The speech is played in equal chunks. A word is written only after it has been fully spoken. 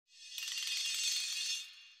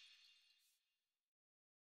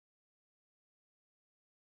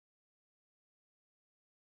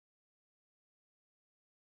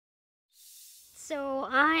So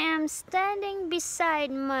I am standing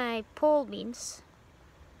beside my pole beans.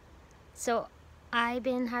 So I've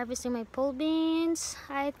been harvesting my pole beans,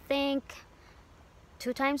 I think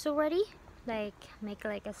 2 times already, like make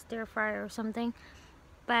like a stir fry or something.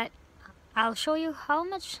 But I'll show you how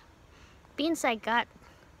much beans I got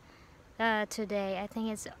today. I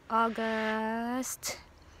think it's August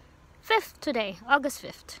 5th today, August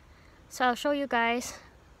 5th. So I'll show you guys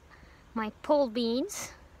my pole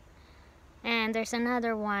beans. And there's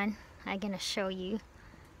another one I'm gonna show you.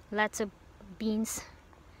 Lots of beans.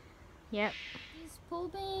 Yep. These pole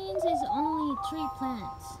beans is only 3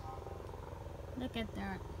 plants. Look at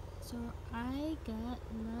that. So I got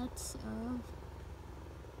lots of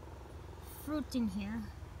fruit in here.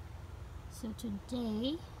 So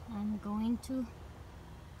today I'm going to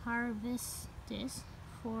harvest this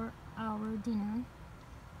for our dinner.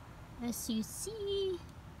 As you see,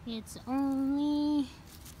 it's only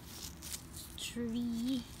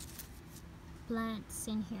 3 plants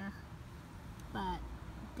in here, but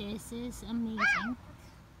this is amazing.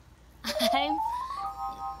 I'm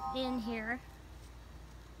in here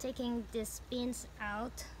taking these beans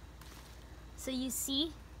out. So you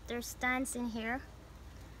see there's stands in here,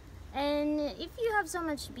 and if you have so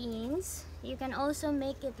much beans, you can also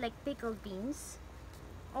make it like pickled beans,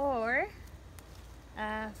 or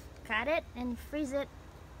cut it and freeze it,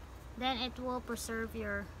 then it will preserve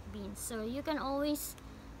your beans. So you can always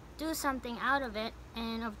do something out of it,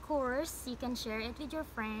 and of course you can share it with your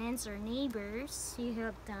friends or neighbors you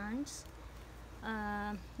have tons.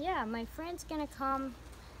 Yeah, my friend's gonna come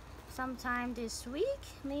sometime this week.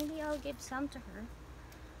 Maybe I'll give some to her.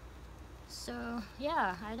 So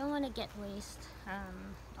yeah, I don't want to get waste.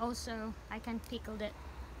 Also I can pickle it.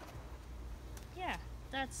 Yeah,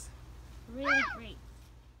 that's really great.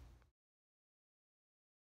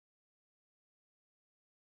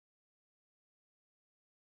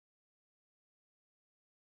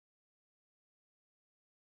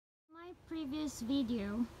 My previous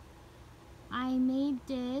video, I made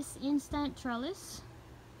this instant trellis.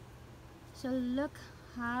 So look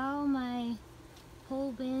how my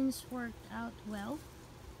pole beans worked out well.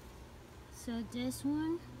 So this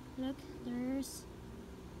one, look, there's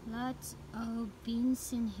lots of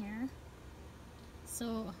beans in here.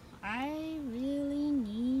 So I really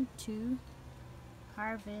need to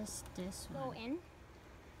harvest this one. Go in.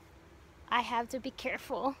 I have to be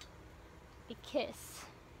careful because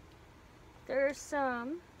there's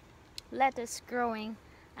some lettuce growing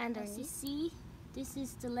underneath. As you see, this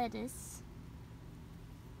is the lettuce.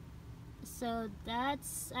 So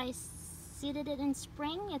that's, I seeded it in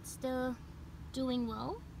spring. It's still doing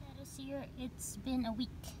well. Lettuce here, it's been a week.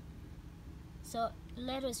 So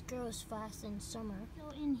lettuce grows fast in summer. So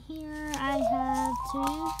in here I have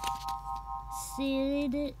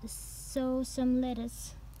to sow some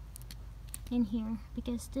lettuce in here,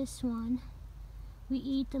 because this one, we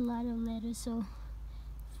eat a lot of lettuce, so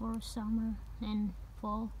for summer and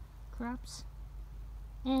fall crops.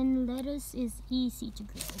 And lettuce is easy to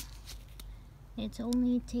grow. It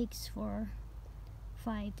only takes for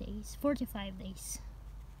 5 days, 45 days.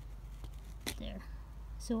 There.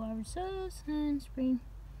 So our sows and spring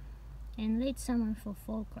and late summer for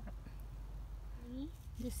fall crop.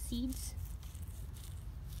 The seeds,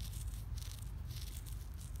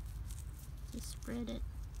 just spread it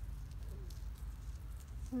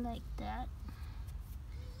like that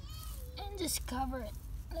and just cover it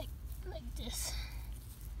like this,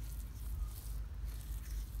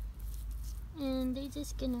 and they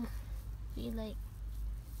just gonna be like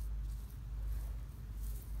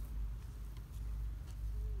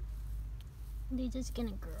they just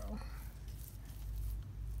gonna grow.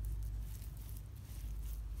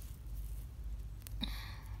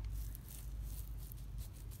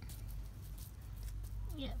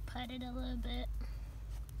 Yeah, pat it a little bit.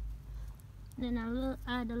 Then I'll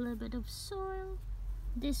add a little bit of soil.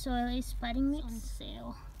 This soil is potting mix on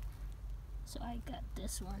sale, so I got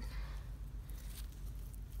this one.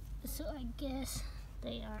 So I guess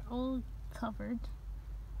they are all covered.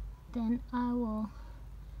 Then I will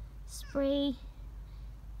spray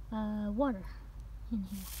water in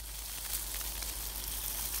here.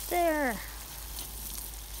 There.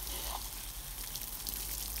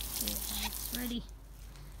 Yeah, it's ready.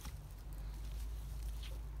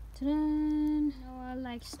 Noah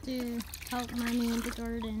likes to help Mommy in the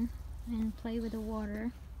garden and play with the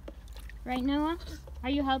water. Right, Noah?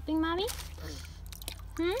 Are you helping Mommy?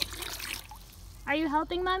 Are you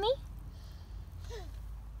helping Mommy?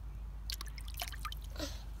 So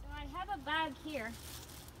I have a bag here.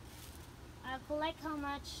 I'll collect how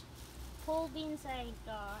much pole beans I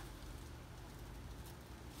got.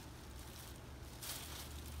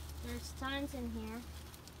 There's tons in here.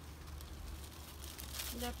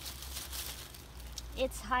 Look,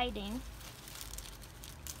 it's hiding.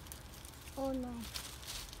 Oh no,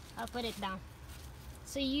 I'll put it down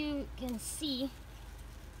so you can see.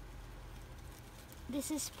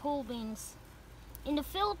 This is pole beans. In the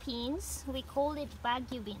Philippines, we call it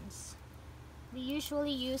Baguio beans. We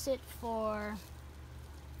usually use it for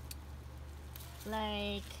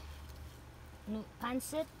like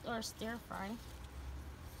pancit or stir fry.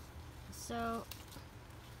 So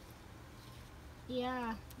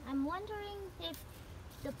yeah, I'm wondering if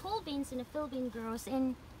the pole beans in the Philippines grows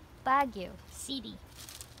in Baguio City.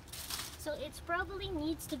 So it probably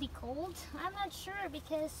needs to be cold. I'm not sure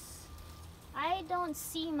because I don't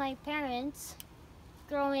see my parents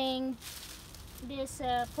growing these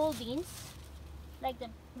pole beans. Like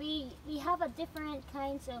we have a different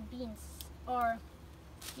kinds of beans, or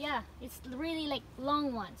yeah, it's really like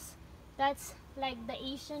long ones. That's like the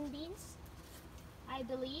Asian beans, I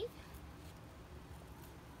believe.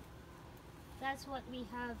 That's what we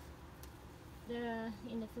have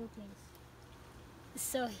in the Philippines.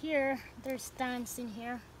 So here, there's stands in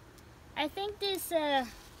here. I think this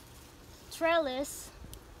trellis,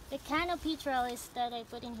 the canopy trellis that I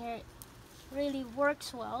put in here, really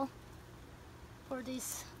works well for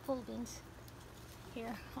these pole beans.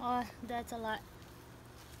 Here, oh, that's a lot.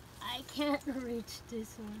 I can't reach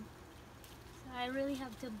this one, so I really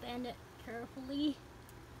have to bend it carefully.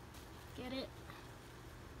 Get it?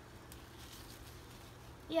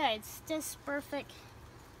 Yeah, it's just perfect.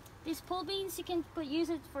 These pole beans, you can use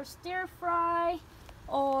it for stir fry,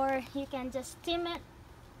 or you can just steam it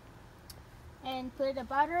and put the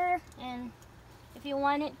butter, and if you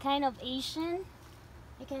want it kind of Asian,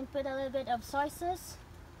 you can put a little bit of soy sauce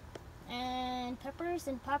and peppers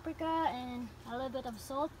and paprika and a little bit of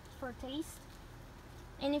salt for taste.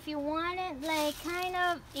 And if you want it like kind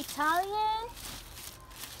of Italian,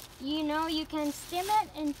 you know, you can steam it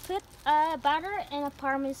and put butter and a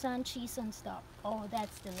Parmesan cheese on top. Oh,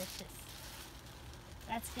 that's delicious.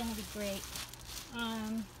 That's gonna be great.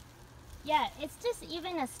 Yeah, it's just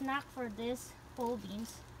even a snack for this pole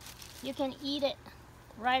beans. You can eat it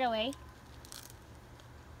right away.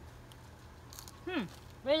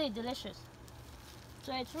 Really delicious.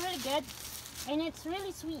 So it's really good and it's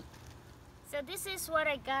really sweet. So this is what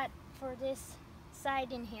I got for this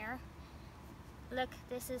side in here. Look,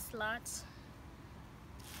 this is lots.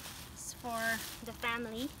 It's for the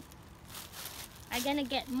family. I'm gonna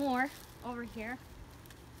get more over here.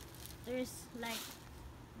 There's like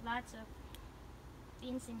lots of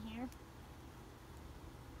beans in here.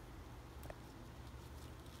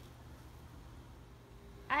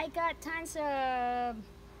 I got tons of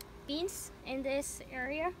beans in this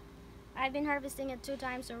area. I've been harvesting it 2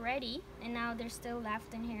 times already, and now there's still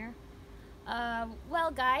left in here.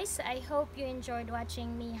 Well guys, I hope you enjoyed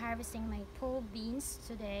watching me harvesting my pole beans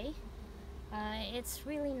today. It's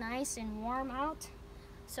really nice and warm out.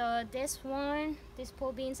 So this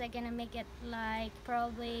pole beans, I'm gonna make it like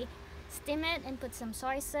probably steam it and put some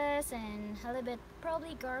soy sauce and a little bit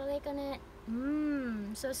probably garlic on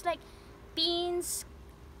it. So it's like beans,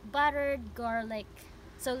 buttered garlic.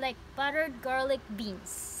 So like buttered garlic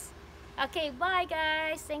beans. Okay, bye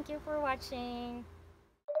guys. Thank you for watching.